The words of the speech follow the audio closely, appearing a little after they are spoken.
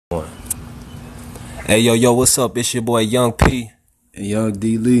Hey yo, what's up? It's your boy Young P. And Young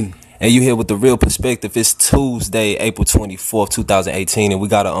D. Lee. And you here with the real perspective. It's Tuesday, April 24th, 2018, and we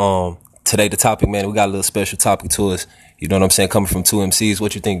got today the topic, man. We got a little special topic to us. You know what I'm saying? Coming from two MCs.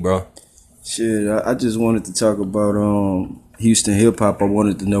 What you think, bro? Shit, I just wanted to talk about Houston hip hop. I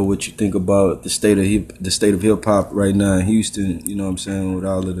wanted to know what you think about the state of hip hop right now in Houston. You know what I'm saying, with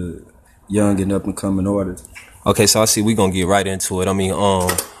all of the young and up and coming artists. Okay, so I see we gonna get right into it. I mean,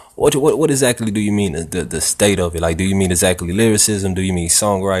 what exactly do you mean the state of it? Like, do you mean exactly lyricism? Do you mean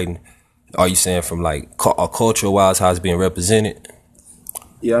songwriting? Are you saying from like cultural wise how it's being represented?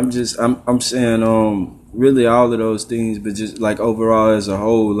 Yeah, I'm saying really all of those things, but just like overall as a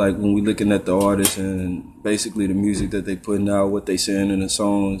whole, like when we looking at the artists and basically the music that they putting out, what they saying in the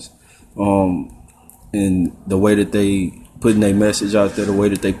songs, and the way that they putting their message out there, the way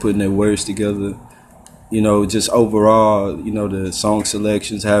that they putting their words together. You know, just overall, you know, the song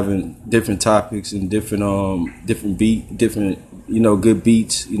selections having different topics and different good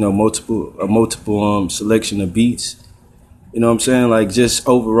beats. You know, multiple selection of beats. You know what I'm saying? Like just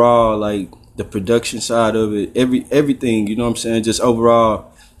overall, like the production side of it, everything. You know what I'm saying? Just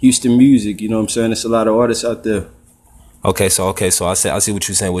overall Houston music. You know what I'm saying? There's a lot of artists out there. Okay, so I see what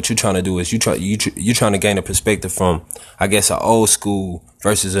you're saying. What you're trying to do is you're trying to gain a perspective from, I guess, an old school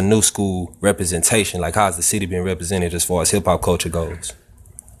versus a new school representation. Like, how's the city being represented as far as hip hop culture goes?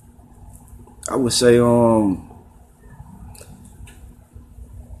 I would say,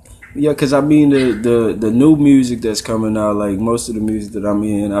 yeah, cause I mean the new music that's coming out, like most of the music that I'm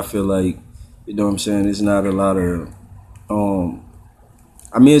in, I feel like, you know what I'm saying, it's not a lot of,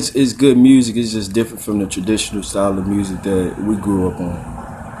 I mean, it's good music. It's just different from the traditional style of music that we grew up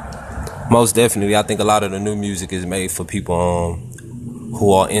on. Most definitely, I think a lot of the new music is made for people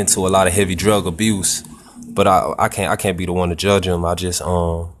who are into a lot of heavy drug abuse. But I can't be the one to judge them. I just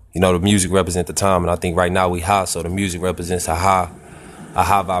the music represents the time, and I think right now we high, so the music represents a high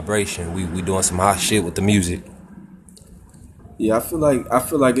vibration. We doing some hot shit with the music. Yeah, I feel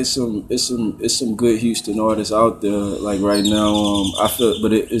like it's some good Houston artists out there. Like right now,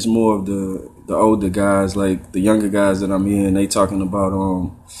 but it's more of the older guys, like the younger guys that I'm in. They talking about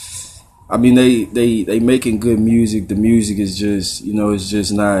I mean they making good music. The music is just, you know, it's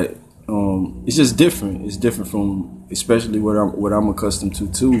just not it's just different. It's different from especially what I'm accustomed to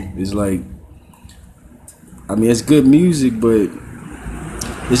too. It's like, I mean, it's good music, but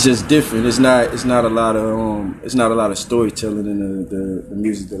it's just different. It's not a lot of storytelling in the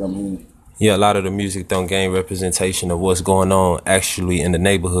music that I'm in. Yeah, a lot of the music don't gain representation of what's going on actually in the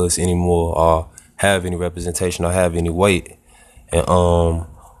neighborhoods anymore, or have any representation or have any weight. And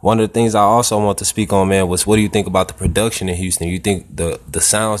one of the things I also want to speak on, man, was what do you think about the production in Houston? You think the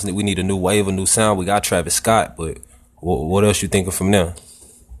sounds, that we need a new wave, a new sound? We got Travis Scott, but what else you thinking from there?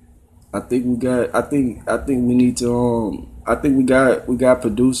 I think we need to I think we got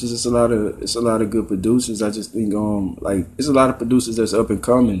producers. It's a lot of good producers. I just think like it's a lot of producers that's up and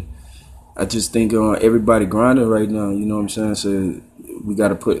coming. I just think everybody grinding right now. You know what I'm saying? So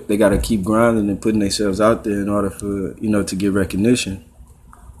they gotta keep grinding and putting themselves out there in order for, you know, to get recognition.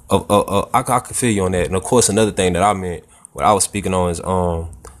 I can feel you on that. And of course, another thing that I meant, what I was speaking on is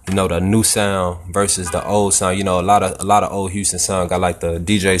the new sound versus the old sound. You know, a lot of old Houston sound got like the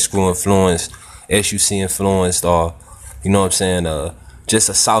DJ Screw influenced, SUC influenced, or you know what I'm saying, just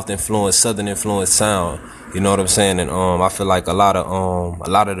a South influenced, Southern influenced sound. You know what I'm saying? And I feel like a lot of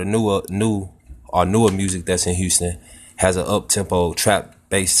the newer music that's in Houston has an up tempo trap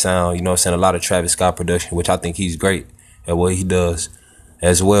based sound. You know what I'm saying? A lot of Travis Scott production, which I think he's great at what he does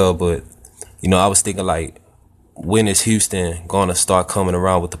as well. But you know, I was thinking like, when is Houston gonna start coming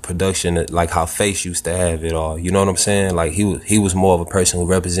around with the production like how Face used to have it all? You know what I'm saying? Like he was more of a person who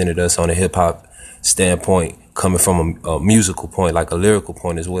represented us on a hip hop standpoint, coming from a musical point, like a lyrical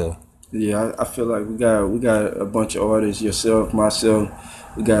point as well. Yeah, I feel like we got a bunch of artists, yourself, myself.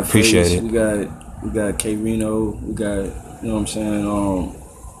 We got Appreciate Face, it. we got K Reno, we got, you know what I'm saying,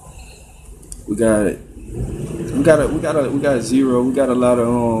 we got Zero, we got a lot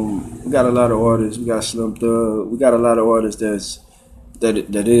of artists, we got Slim Thug, we got a lot of artists that's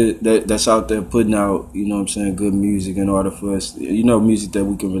out there putting out, you know what I'm saying, good music in order for us, you know, music that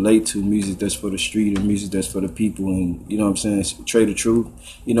we can relate to, music that's for the street, and music that's for the people, and you know what I'm saying, Trey the Truth,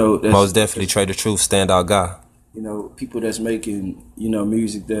 you know, Most definitely Trey the Truth, standout guy. You know, people that's making, you know,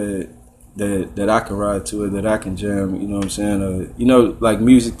 music that I can ride to, or that I can jam, you know what I'm saying, you know, like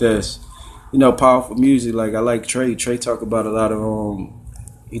music that's, you know, powerful music. Like I like Trey. Trey talk about a lot of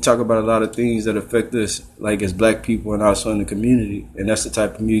things that affect us, like as black people and also in the community, and that's the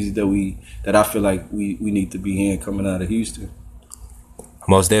type of music that I feel like we need to be hearing coming out of Houston.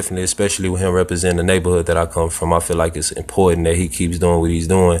 Most definitely, especially with him representing the neighborhood that I come from. I feel like it's important that he keeps doing what he's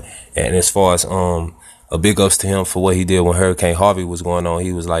doing. And as far as a big ups to him for what he did when Hurricane Harvey was going on,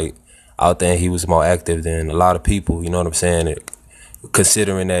 he was like out there and he was more active than a lot of people, you know what I'm saying?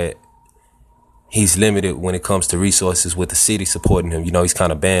 Considering that he's limited when it comes to resources with the city supporting him. You know, he's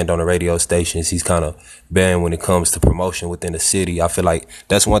kind of banned on the radio stations. He's kind of banned when it comes to promotion within the city. I feel like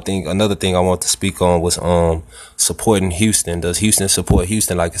that's one thing. Another thing I want to speak on was supporting Houston. Does Houston support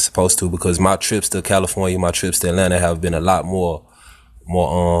Houston like it's supposed to? Because my trips to California, my trips to Atlanta have been a lot more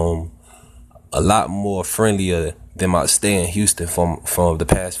friendlier than my stay in Houston from the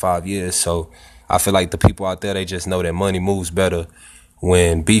past 5 years. So I feel like the people out there, they just know that money moves better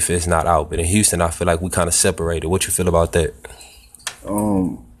when beef is not out. But in Houston, I feel like we kind of separated. What you feel about that?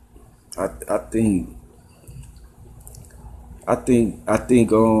 I think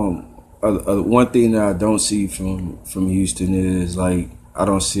one thing that I don't see from Houston is like I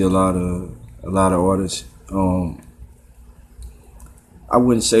don't see a lot of artists. I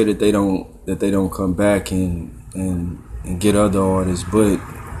wouldn't say that they don't come back and get other artists, but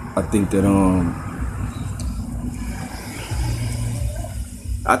I think that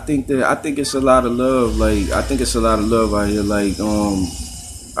I think it's a lot of love. Like I think it's a lot of love out here. Like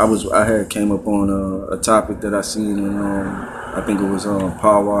I had came up on a topic that I seen in I think it was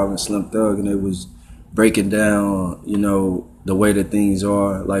Paul Wall and Slim Thug, and it was breaking down, you know, the way that things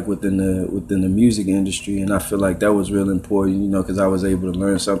are like within the music industry, and I feel like that was real important, you know, because I was able to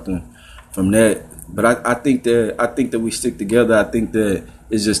learn something from that. But I think that we stick together. I think that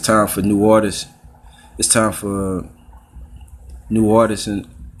it's just time for new artists. It's time for new artists, and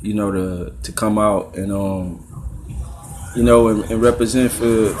you know, to come out and you know, and represent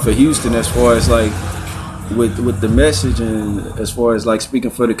for Houston as far as like with the message, and as far as like speaking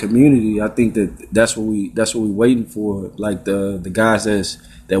for the community. I think that's what we waiting for. Like the guys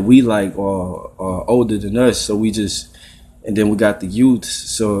that we like are older than us, so we just, and then we got the youth,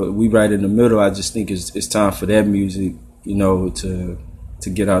 so we right in the middle. I just think it's time for that music, you know, to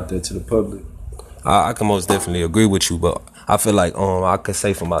get out there to the public. I can most definitely agree with you, but I feel like I could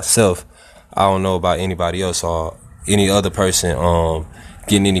say for myself, I don't know about anybody else or any other person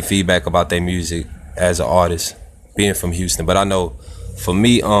getting any feedback about their music as an artist being from Houston. But I know for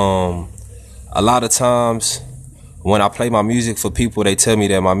me, a lot of times when I play my music for people, they tell me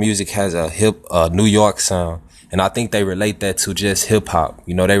that my music has a hip New York sound, and I think they relate that to just hip hop.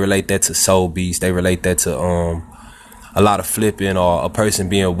 You know, they relate that to soul beats. They relate that to a lot of flipping, or a person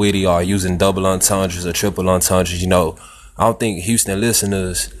being witty, or using double entendres or triple entendres. You know, I don't think Houston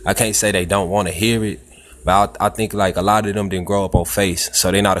listeners, I can't say they don't want to hear it, but I think like a lot of them didn't grow up on Face,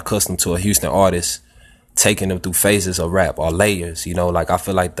 so they're not accustomed to a Houston artist taking them through phases of rap or layers. You know, like I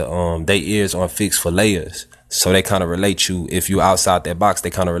feel like they ears aren't fixed for layers, so they kind of relate you. If you outside that box, they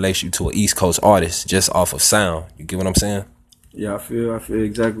kind of relate you to an East Coast artist just off of sound. You get what I'm saying? Yeah, I feel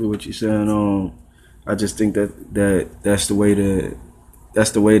exactly what you're saying. I just think that's the way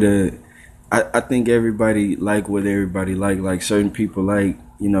to. I think everybody like what everybody like. Like certain people like,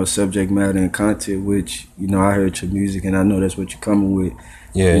 you know, subject matter and content, which, you know, I heard your music and I know that's what you're coming with.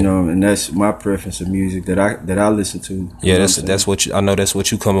 Yeah, you know, and that's my preference of music that I listen to. Yeah, that's what you, I know that's what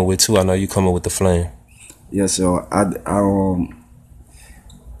you coming with too. I know you coming with the flame. Yeah, so I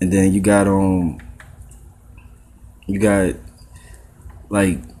and then you got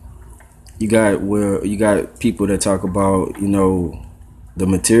people that talk about, you know, the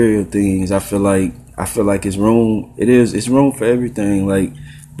material things. I feel like it's room for everything. Like,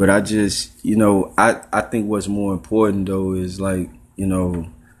 but I just, you know, I think what's more important though is like, you know,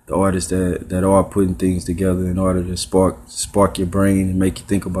 the artists that are putting things together in order to spark your brain and make you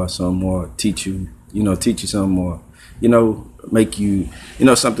think about something more, teach you something more, you know, make you, you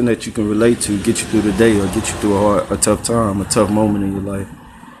know, something that you can relate to, get you through the day or get you through a tough time, a tough moment in your life.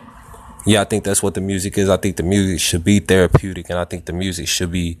 Yeah, I think that's what the music is. I think the music should be therapeutic, and I think the music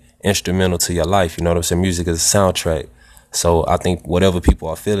should be instrumental to your life. You know what I'm saying? Music is a soundtrack. So I think whatever people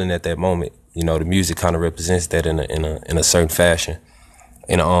are feeling at that moment, you know, the music kind of represents that in a certain fashion.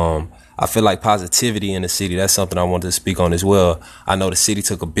 And I feel like positivity in the city, that's something I wanted to speak on as well. I know the city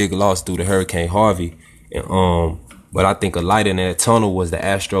took a big loss due to Hurricane Harvey, and but I think a light in that tunnel was the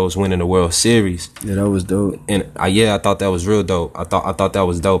Astros winning the World Series. Yeah, that was dope. And I thought that was real dope. I thought that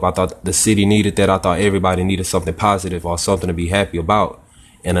was dope. I thought the city needed that. I thought everybody needed something positive or something to be happy about.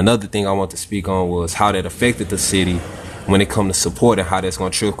 And another thing I want to speak on was how that affected the city when it comes to support, and how that's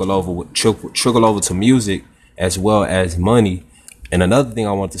going to trickle over to music as well as money. And another thing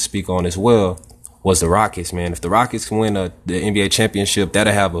I want to speak on as well was the Rockets, man. If the Rockets can win the NBA championship,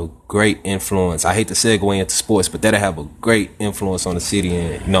 that'll have a great influence. I hate to segue into sports, but that'll have a great influence on the city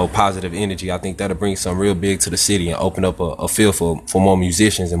and, you know, positive energy. I think that'll bring some real big to the city and open up a field for more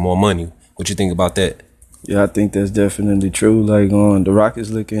musicians and more money. What you think about that? Yeah, I think that's definitely true. Like, the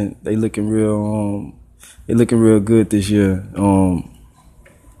Rockets looking real good this year.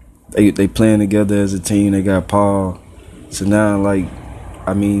 They playing together as a team. They got Paul. So now, like,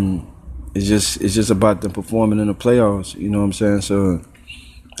 I mean, it's just about them performing in the playoffs. You know what I'm saying? So,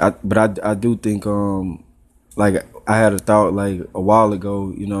 I do think like I had a thought like a while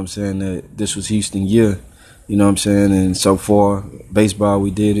ago. You know what I'm saying, that this was Houston year. You know what I'm saying? And so far, baseball, we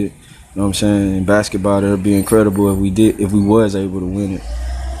did it. You know what I'm saying? In basketball, it would be incredible if we was able to win it.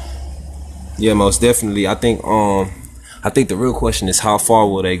 Yeah, most definitely. I think the real question is how far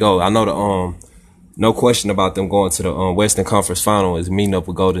will they go? I know no question about them going to the Western Conference Final is meeting up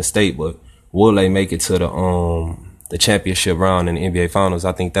with Golden State, but will they make it to the championship round in the NBA Finals?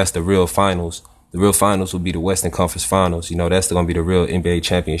 I think that's the real finals. The real finals will be the Western Conference Finals. You know, that's going to be the real NBA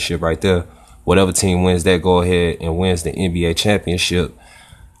championship right there. Whatever team wins that, go ahead and wins the NBA championship.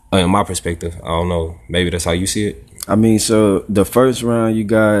 In my perspective, I don't know. Maybe that's how you see it. I mean, so the first round you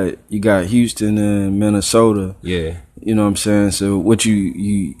got Houston and Minnesota. Yeah. You know what I'm saying? So what do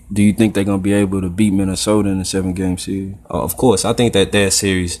you think they're gonna be able to beat Minnesota in a 7-game series? Of course. I think that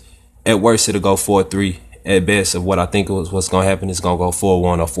series, at worst it'll go 4-3. At best, of what I think what's gonna happen is gonna go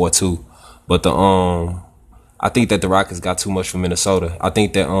 4-1 or 4-2. But I think that the Rockets got too much for Minnesota. I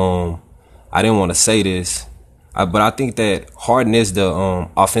think that I didn't want to say this. But I think that Harden is the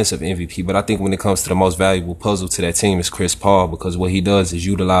offensive MVP. But I think when it comes to the most valuable puzzle to that team is Chris Paul, because what he does is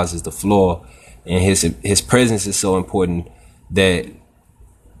utilizes the floor, and his presence is so important that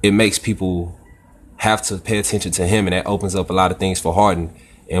it makes people have to pay attention to him, and that opens up a lot of things for Harden.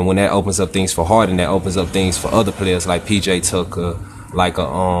 And when that opens up things for Harden, that opens up things for other players like PJ Tucker, like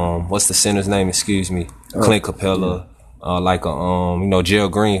what's the center's name? Excuse me, Clint Capella. Yeah.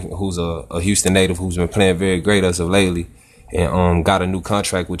 Gerald Green, who's a Houston native who's been playing very great as of lately, and got a new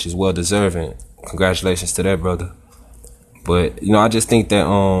contract, which is well deserving. Congratulations to that brother. But I just think that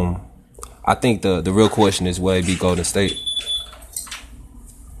I think the real question is will it be Golden State?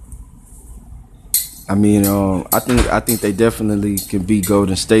 I mean, I think they definitely can beat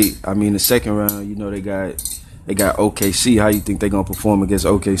Golden State. I mean, the second round, they got OKC. How you think they gonna perform against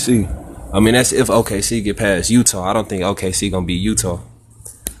OKC? I mean, that's if OKC get past Utah. I don't think OKC gonna beat Utah.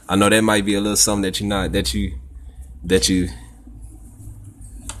 I know that might be a little something that you're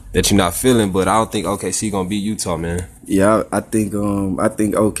not feeling, but I don't think OKC gonna beat Utah, man. Yeah, I think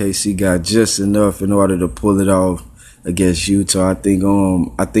OKC got just enough in order to pull it off against Utah. I think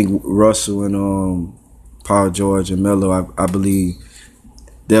Russell and Paul George and Melo, I believe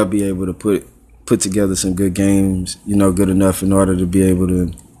they'll be able to put together some good games. Good enough in order to be able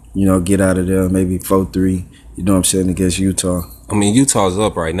to get out of there maybe 4-3, you know what I'm saying, against Utah. I mean, Utah's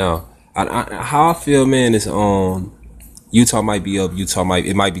up right now. How I feel, man, is Utah might be up.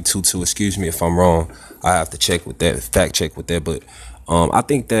 It might be 2-2. Excuse me if I'm wrong. I have to fact check with that. But I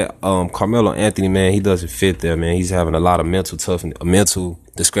think that Carmelo Anthony, man, he doesn't fit there, man. He's having a lot of mental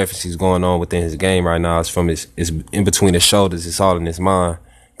discrepancies going on within his game right now. It's in between his shoulders. It's all in his mind,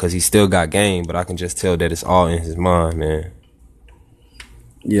 because he still got game, but I can just tell that it's all in his mind, man.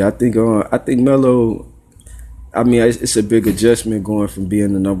 Yeah, I think Melo, I mean, it's a big adjustment going from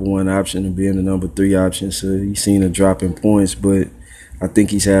being the number 1 option to being the number 3 option. So he's seen a drop in points, but I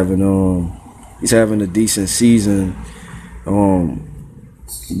think he's having a decent season.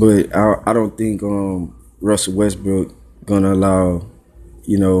 But I don't think Russell Westbrook gonna allow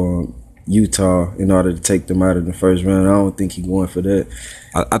Utah in order to take them out in the first round. I don't think he's going for that.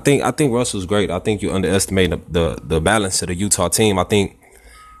 I think Russell's great. I think you underestimate the balance of the Utah team. I think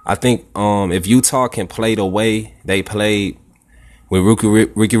if Utah can play the way they played when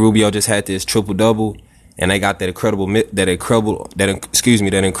Ricky Rubio just had this triple-double, and they got that incredible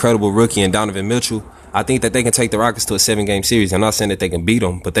rookie in Donovan Mitchell, I think that they can take the Rockets to a 7-game series. I'm not saying that they can beat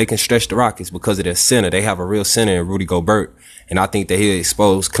them, but they can stretch the Rockets because of their center. They have a real center in Rudy Gobert, and I think that he'll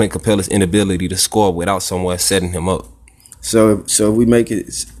expose Clint Capella's inability to score without someone setting him up. So we make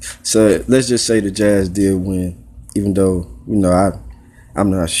it. So let's just say the Jazz did win, even though I'm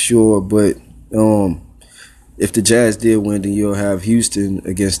not sure, but if the Jazz did win, then you'll have Houston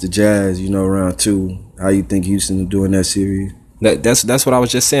against the Jazz, round 2. How you think Houston will do in that series? That's what I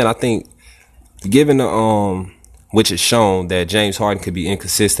was just saying. I think, given which is shown that James Harden could be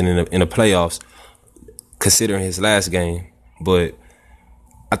inconsistent in the playoffs, considering his last game, but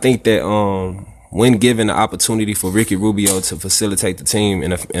I think that when given the opportunity for Ricky Rubio to facilitate the team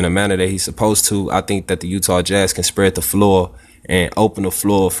in a manner that he's supposed to, I think that the Utah Jazz can spread the floor and open the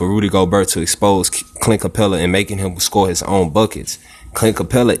floor for Rudy Gobert to expose Clint Capella and making him score his own buckets. Clint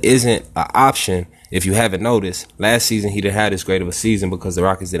Capella isn't an option. If you haven't noticed, last season he didn't have this great of a season because the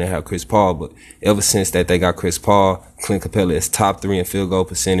Rockets didn't have Chris Paul. But ever since that they got Chris Paul, Clint Capella is top 3 in field goal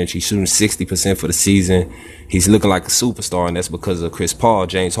percentage. He's shooting 60% for the season. He's looking like a superstar, and that's because of Chris Paul.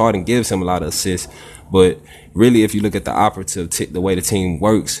 James Harden gives him a lot of assists. But really, if you look at the operative, the way the team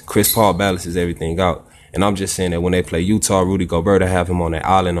works, Chris Paul balances everything out. And I'm just saying that when they play Utah, Rudy Gobert, I have him on that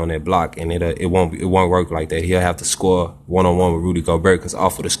island, on that block, and it won't work like that. He'll have to score one-on-one with Rudy Gobert because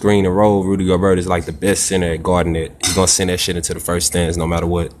off of the screen and roll, Rudy Gobert is like the best center at guarding it. He's gonna send that shit into the first stands no matter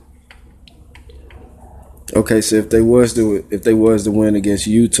what. Okay, so if they was to win against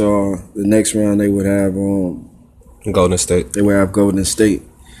Utah, the next round they would have Golden State. They would have Golden State.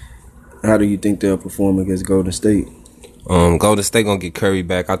 How do you think they'll perform against Golden State? Golden State gonna get Curry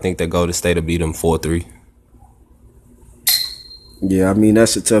back. I think that Golden State will beat them 4-3. Yeah, I mean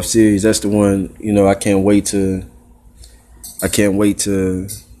that's a tough series. That's the one, I can't wait to,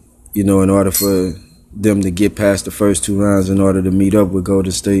 in order for them to get past the first 2 rounds in order to meet up with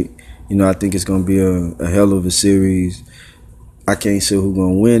Golden State. I think it's gonna be a hell of a series. I can't say who's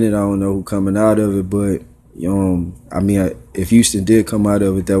gonna win it. I don't know who coming out of it, but if Houston did come out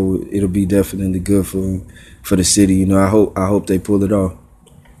of it, it'll be definitely good for the city. I hope they pull it off.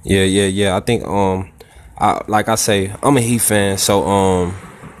 Yeah. I think like I say, I'm a Heat fan, so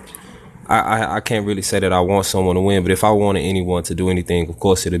I can't really say that I want someone to win. But if I wanted anyone to do anything, of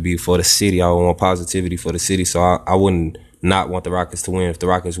course it'd be for the city. I would want positivity for the city, so I wouldn't not want the Rockets to win. If the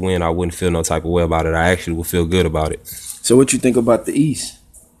Rockets win, I wouldn't feel no type of way about it. I actually would feel good about it. So what you think about the East?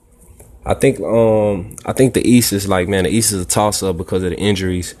 I think the East is the East is a toss-up because of the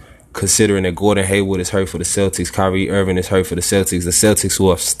injuries. Considering that Gordon Hayward is hurt for the Celtics, Kyrie Irving is hurt for the Celtics who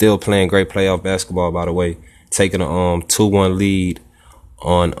are still playing great playoff basketball, by the way, taking a 2-1 lead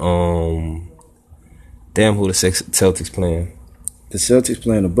on who the Celtics playing? The Celtics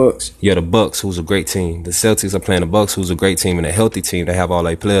playing the Bucks. Yeah, the Bucks, who's a great team. The Celtics are playing the Bucks, who's a great team and a healthy team. They have all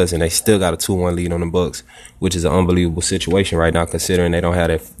their players, and they still got a 2-1 lead on the Bucks, which is an unbelievable situation right now, considering they don't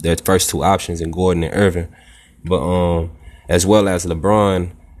have their first 2 options in Gordon and Irving. But as well as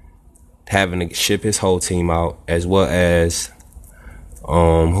LeBron having to ship his whole team out, as well as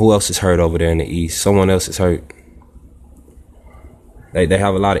who else is hurt over there in the East? Someone else is hurt. They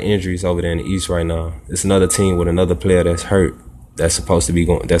have a lot of injuries over there in the East right now. It's another team with another player that's hurt. That's supposed to be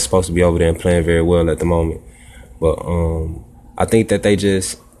over there and playing very well at the moment. But I think that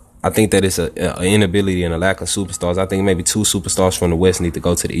it's an inability and a lack of superstars. I think maybe 2 superstars from the West need to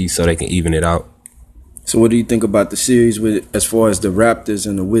go to the East so they can even it out. So what do you think about the series as far as the Raptors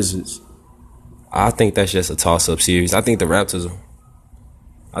and the Wizards? I think that's just a toss-up series. I think the Raptors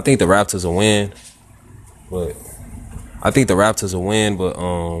will win, but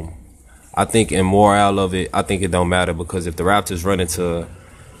I think in morale of it, I think it don't matter because if the Raptors run into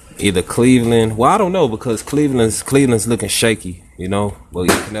either Cleveland, well, I don't know because Cleveland's looking shaky, Well, you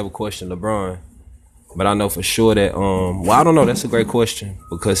can never question LeBron, but I know for sure that I don't know. That's a great question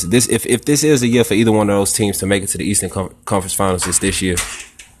because if this is a year for either one of those teams to make it to the Eastern Conference Finals, it's this year.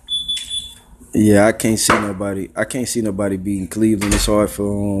 Yeah, I can't see nobody beating Cleveland. It's hard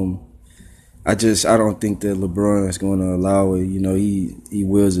for I don't think that LeBron is going to allow it. He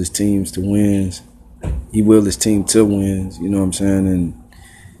wills his teams to wins. He will his team to wins. You know what I'm saying? And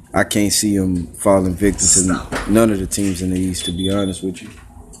I can't see him falling victim to none of the teams in the East. To be honest with you.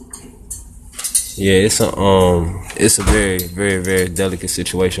 Yeah, it's a very, very, very delicate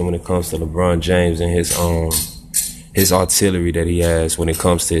situation when it comes to LeBron James and his artillery that he has when it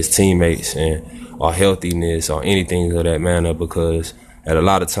comes to his teammates or healthiness or anything of that manner, because at a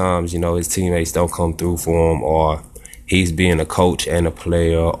lot of times, his teammates don't come through for him, or he's being a coach and a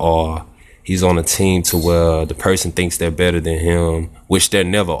player, or he's on a team to where the person thinks they're better than him, which they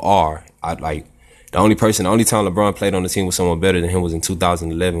never are. The only time LeBron played on the team with someone better than him was in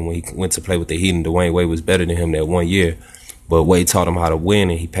 2011 when he went to play with the Heat and Dwayne Wade was better than him that 1 year. But Wade taught him how to win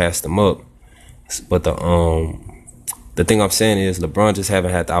and he passed him up. But the thing I'm saying is LeBron just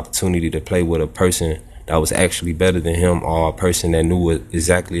haven't had the opportunity to play with a person that was actually better than him or a person that knew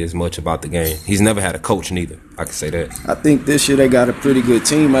exactly as much about the game. He's never had a coach neither. I can say that. I think this year they got a pretty good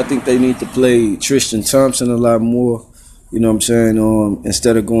team. I think they need to play Tristan Thompson a lot more. You know what I'm saying?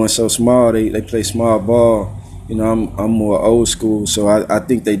 Instead of going so small, they play small ball. I'm more old school, so I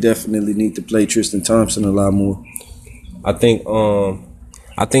think they definitely need to play Tristan Thompson a lot more. I think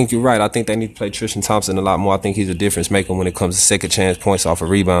I think you're right. I think they need to play Tristan Thompson a lot more. I think he's a difference maker when it comes to second chance points off of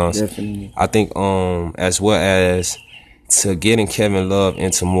rebounds. Definitely. I think as well as to getting Kevin Love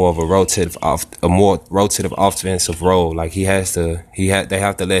into more of a more rotative offensive role. Like they have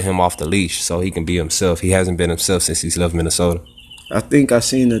to let him off the leash so he can be himself. He hasn't been himself since he's left Minnesota. I think I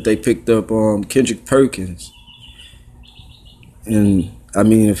seen that they picked up Kendrick Perkins, and I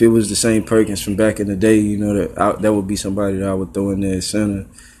mean, if it was the same Perkins from back in the day, you know, that would be somebody that I would throw in there at center.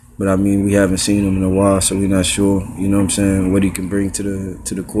 But I mean, we haven't seen him in a while, so we're not sure. You know what I'm saying? What he can bring to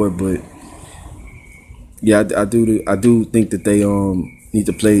the court. But yeah, I do think that they need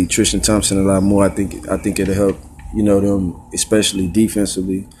to play Tristan Thompson a lot more. I think it'll help, you know, them especially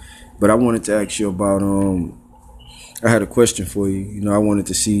defensively. But I wanted to ask you about I had a question for you. You know, I wanted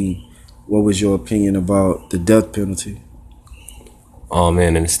to see what was your opinion about the death penalty. Oh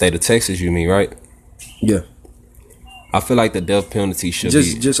man, in the state of Texas, you mean, right? Yeah. I feel like the death penalty should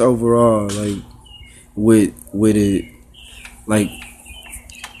be just overall, like with it, like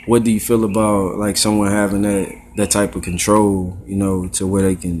what do you feel about like someone having that type of control, you know, to where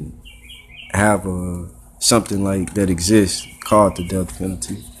they can have something like that exists called the death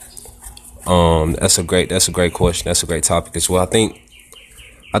penalty? That's a great question. That's a great topic as well. I think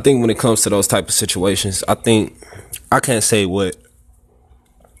when it comes to those type of situations, I think I can't say what.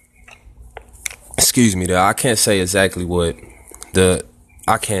 Excuse me, I can't say exactly what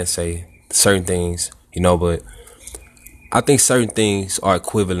I can't say certain things, you know, but I think certain things are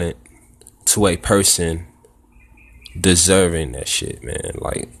equivalent to a person deserving that shit, man.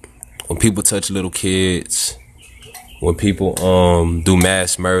 Like when people touch little kids, when people do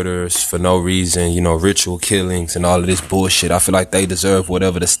mass murders for no reason, you know, ritual killings and all of this bullshit, I feel like they deserve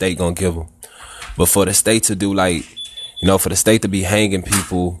whatever the state gonna give them. But for the state to do like, you know, for the state to be hanging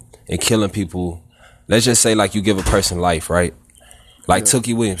people and killing people, let's just say like you give a person life, right? Like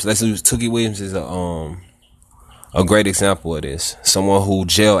Tookie Williams. Let's use Tookie Williams is a great example of this. Someone who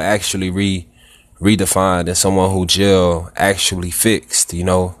jail actually redefined and someone who jail actually fixed. You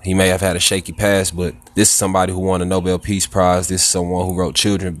know, he may have had a shaky past, but this is somebody who won a Nobel Peace Prize. This is someone who wrote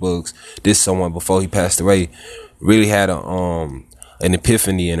children's books. This is someone before he passed away really had an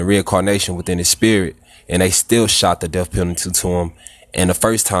epiphany and a reincarnation within his spirit, and they still shot the death penalty to him. And the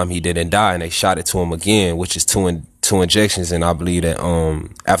first time he didn't die, and they shot it to him again, which is two injections. And I believe that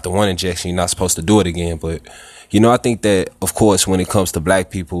after one injection, you're not supposed to do it again. But you know, I think that of course, when it comes to black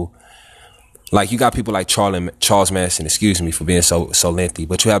people, like you got people like Charles Manson. Excuse me for being so lengthy,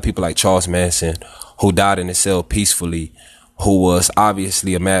 but you have people like Charles Manson who died in his cell peacefully, who was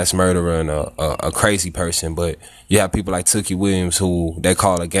obviously a mass murderer and a crazy person. But you have people like Tookie Williams, who they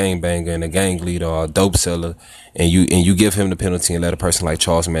call a gangbanger and a gang leader or a dope seller, and you give him the penalty and let a person like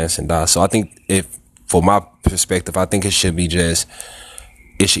Charles Manson die. So I think for my perspective, I think it should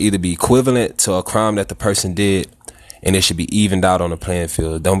either be equivalent to a crime that the person did, and it should be evened out on the playing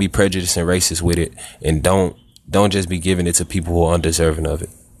field. Don't be prejudiced and racist with it, and don't just be giving it to people who are undeserving of it.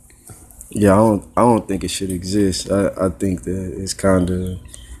 Yeah, I don't think it should exist. I think that it's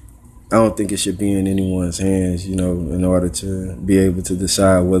I don't think it should be in anyone's hands, you know, in order to be able to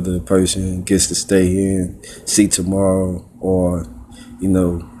decide whether a person gets to stay here and see tomorrow or, you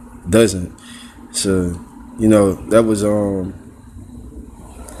know, doesn't. So, you know, that was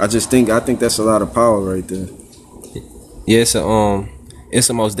I think that's a lot of power right there. Yeah,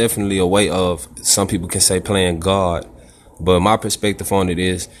 it's most definitely a way of, some people can say, playing God. But my perspective on it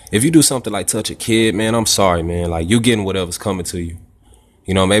is, if you do something like touch a kid, man, I'm sorry, man. Like, you're getting whatever's coming to you.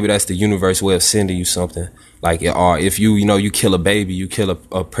 You know, maybe that's the universe way of sending you something. Like, or if you kill a baby, you kill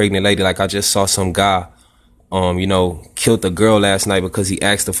a pregnant lady. Like, I just saw some guy, killed a girl last night because he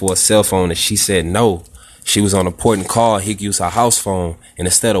asked her for a cell phone and she said no. She was on a important call. He could use her house phone, and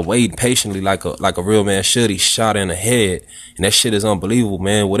instead of waiting patiently like a real man should, he shot her in the head. And that shit is unbelievable,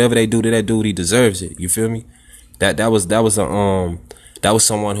 man. Whatever they do to that dude, he deserves it. You feel me? That was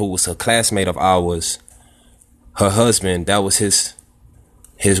someone who was a classmate of ours. Her husband, that was his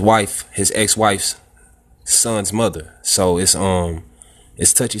wife, his ex-wife's son's mother. So it's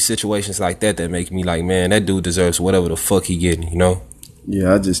touchy situations like that make me like, man, that dude deserves whatever the fuck he getting, you know?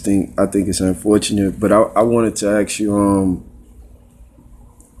 Yeah, I think it's unfortunate, but I wanted to ask you,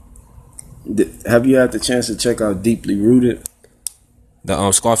 have you had the chance to check out Deeply Rooted?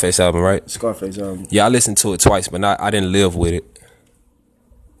 The Scarface album, right? Scarface album. Yeah, I listened to it twice, but I didn't live with it.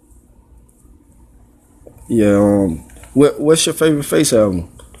 Yeah, what's your favorite Face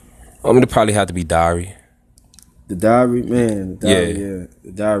album? It'd probably have to be Diary. The Diary, man. Yeah.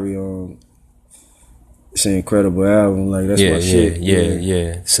 The Diary, it's an incredible album. Like, that's my shit.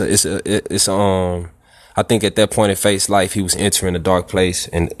 Yeah. So it's I think at that point in Faith's life, he was entering a dark place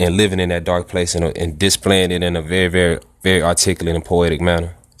and living in that dark place and displaying it in a very, very, very articulate and poetic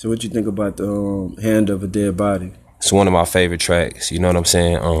manner. So what you think about the Hand of a Dead Body? It's one of my favorite tracks. You know what I'm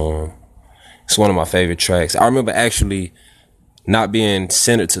saying? It's one of my favorite tracks. I remember actually not being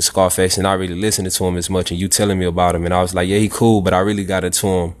centered to Scarface and not really listening to him as much, and you telling me about him, and I was like, yeah, he cool, but I really got into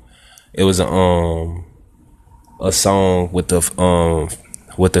him. It was a song with the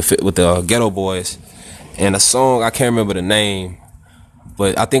Ghetto Boys, and a song I can't remember the name,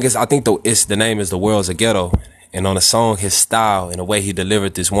 but I think the name is The World's a Ghetto. And on the song, his style and the way he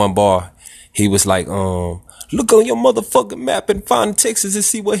delivered this one bar, he was like, look on your motherfucking map and find Texas and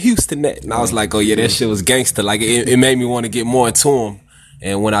see where Houston at. And I was like, oh yeah, that shit was gangster. Like it made me want to get more into him.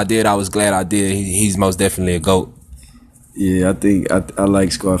 And when I did, I was glad I did. He's most definitely a GOAT. Yeah, I think I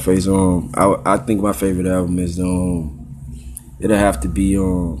like Scarface. I think my favorite album is it'll have to be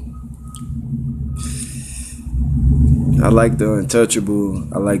I like the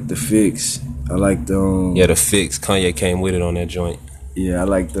Untouchable. I like the Fix. I like the the Fix. Kanye came with it on that joint. Yeah, I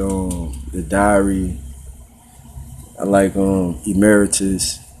like the Diary. I like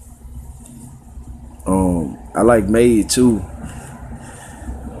Emeritus. I like Made too.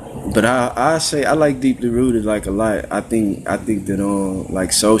 But I say I like Deeply Rooted like a lot. I think that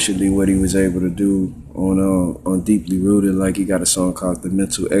like socially what he was able to do on Deeply Rooted, like he got a song called The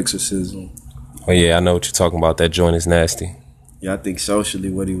Mental Exorcism. Oh yeah, I know what you're talking about. That joint is nasty. Yeah, I think socially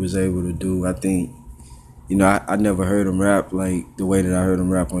what he was able to do, I think, you know, I never heard him rap like the way that I heard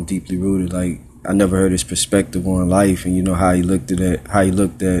him rap on Deeply Rooted. Like I never heard his perspective on life and, you know, how he looked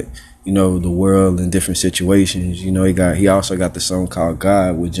at, you know, the world in different situations. You know, he also got the song called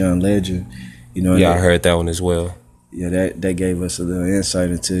God with John Legend. You know, yeah, I heard that one as well. Yeah, that gave us a little insight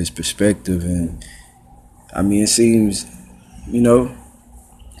into his perspective, and I mean, it seems, you know,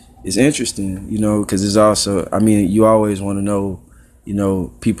 it's interesting, you know, because it's also, I mean, you always want to know, you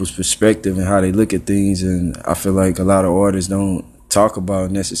know, people's perspective and how they look at things, and I feel like a lot of artists don't talk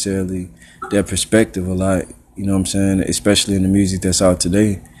about necessarily their perspective a lot. You know what I'm saying? Especially in the music that's out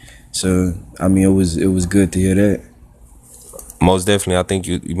today. So I mean, it was good to hear that. Most definitely, I think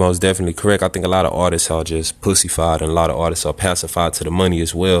you're most definitely correct. I think a lot of artists are just pussified, and a lot of artists are pacified to the money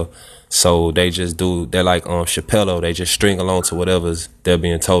as well. So they're like Chappelle, they just string along to whatever's they're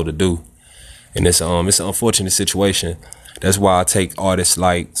being told to do. And it's an unfortunate situation. That's why I take artists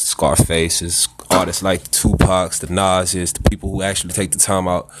like Scarface's, artists like Tupac's, the Nas's, the people who actually take the time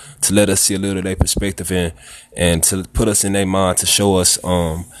out to let us see a little of their perspective and to put us in their mind, to show us,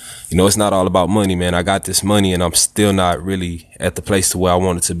 you know, it's not all about money, man. I got this money and I'm still not really at the place to where I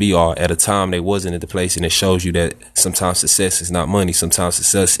wanted to be, or at a time they wasn't at the place, and it shows you that sometimes success is not money, sometimes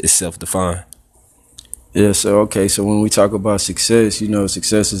success is self-defined. Yeah, so when we talk about success, you know,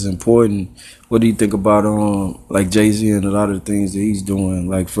 success is important. What do you think about like Jay-Z and a lot of the things that he's doing,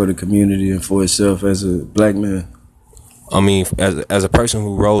 like for the community and for himself as a black man? I mean, as a person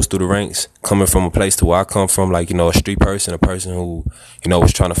who rose through the ranks, coming from a place to where I come from, like, you know, a street person, a person who, you know,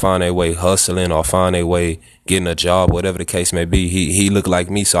 was trying to find their way hustling or find their way getting a job, whatever the case may be. He looked like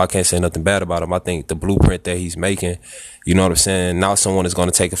me, so I can't say nothing bad about him. I think the blueprint that he's making, you know what I'm saying, now someone is going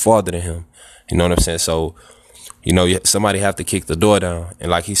to take it farther than him. You know what I'm saying? So, you know, somebody have to kick the door down.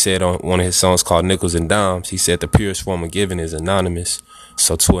 And like he said on one of his songs called Nickels and Dimes, he said the purest form of giving is anonymous.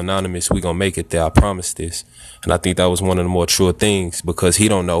 So to anonymous, we gonna make it there. I promise this. And I think that was one of the more true things, because he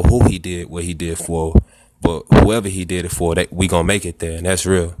don't know who he did what he did for, but whoever he did it for, that we gonna make it there, and that's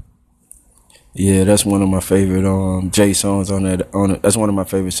real. Yeah, that's one of my favorite Jay songs on that. That's one of my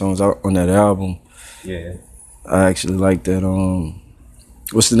favorite songs on that album. Yeah, I actually like that.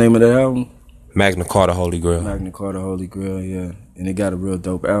 What's the name of that album? Magna Carta Holy Grail. Magna Carta Holy Grail, yeah, and it got a real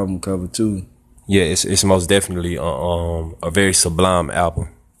dope album cover too. Yeah, it's most definitely a very sublime album.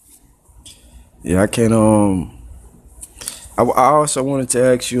 Yeah, I can't. I also wanted to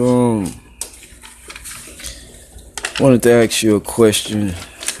ask you a question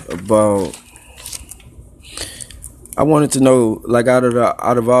about. I wanted to know, like, out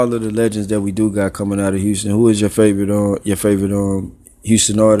of all of the legends that we do got coming out of Houston, who is your favorite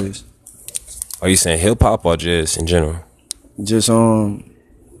Houston artist? Are you saying hip hop or just in general? Just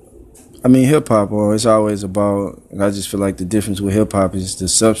I mean, hip hop. It's always about. And I just feel like the difference with hip hop is the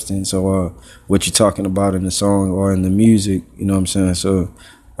substance, or what you're talking about in the song or in the music. You know what I'm saying? So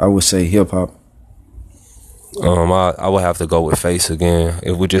I would say hip hop. I would have to go with Face again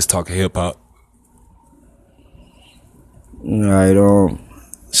if we're just talking hip hop. All right.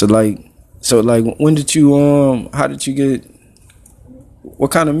 So when did you How did you get? What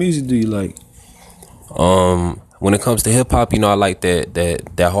kind of music do you like? when it comes to hip hop, you know, I like that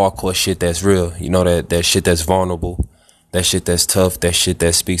hardcore shit that's real. You know, that shit that's vulnerable, that shit that's tough, that shit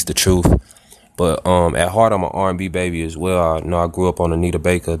that speaks the truth. But at heart, I'm an R&B baby as well. I know I grew up on Anita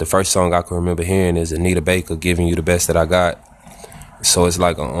Baker. The first song I can remember hearing is Anita Baker, "Giving You the Best That I Got." So it's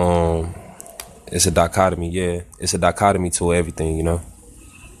like it's a dichotomy. Yeah, it's a dichotomy to everything, you know.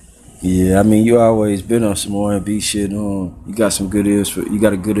 Yeah, I mean, you always been on some R&B shit. You got some good ears you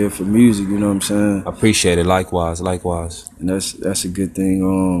got a good ear for music. You know what I'm saying? I appreciate it. Likewise. And that's a good thing.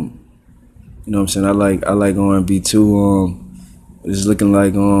 You know what I'm saying? I like R&B too. It's looking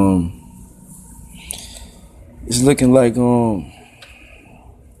like it's looking like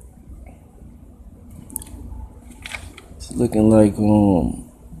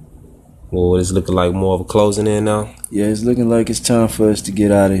Well, it's looking like more of a closing in now. Yeah, it's looking like it's time for us to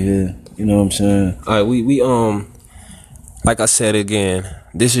get out of here. You know what I'm saying? All right, we like I said again,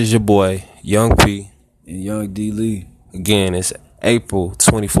 this is your boy Young P And Young D Lee. Again, it's April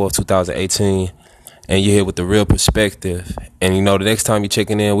 24th, 2018, and you're here with The Real Perspective. And you know, the next time you're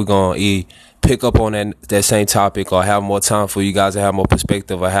checking in, we're gonna pick up on that same topic, or have more time for you guys to have more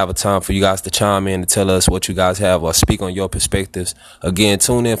perspective, or have a time for you guys to chime in and tell us what you guys have, or speak on your perspectives. Again,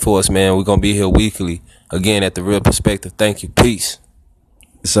 tune in for us, man. We're gonna be here weekly. Again, at The Real Perspective. Thank you. Peace.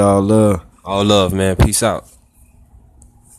 It's all love. All love, man. Peace out.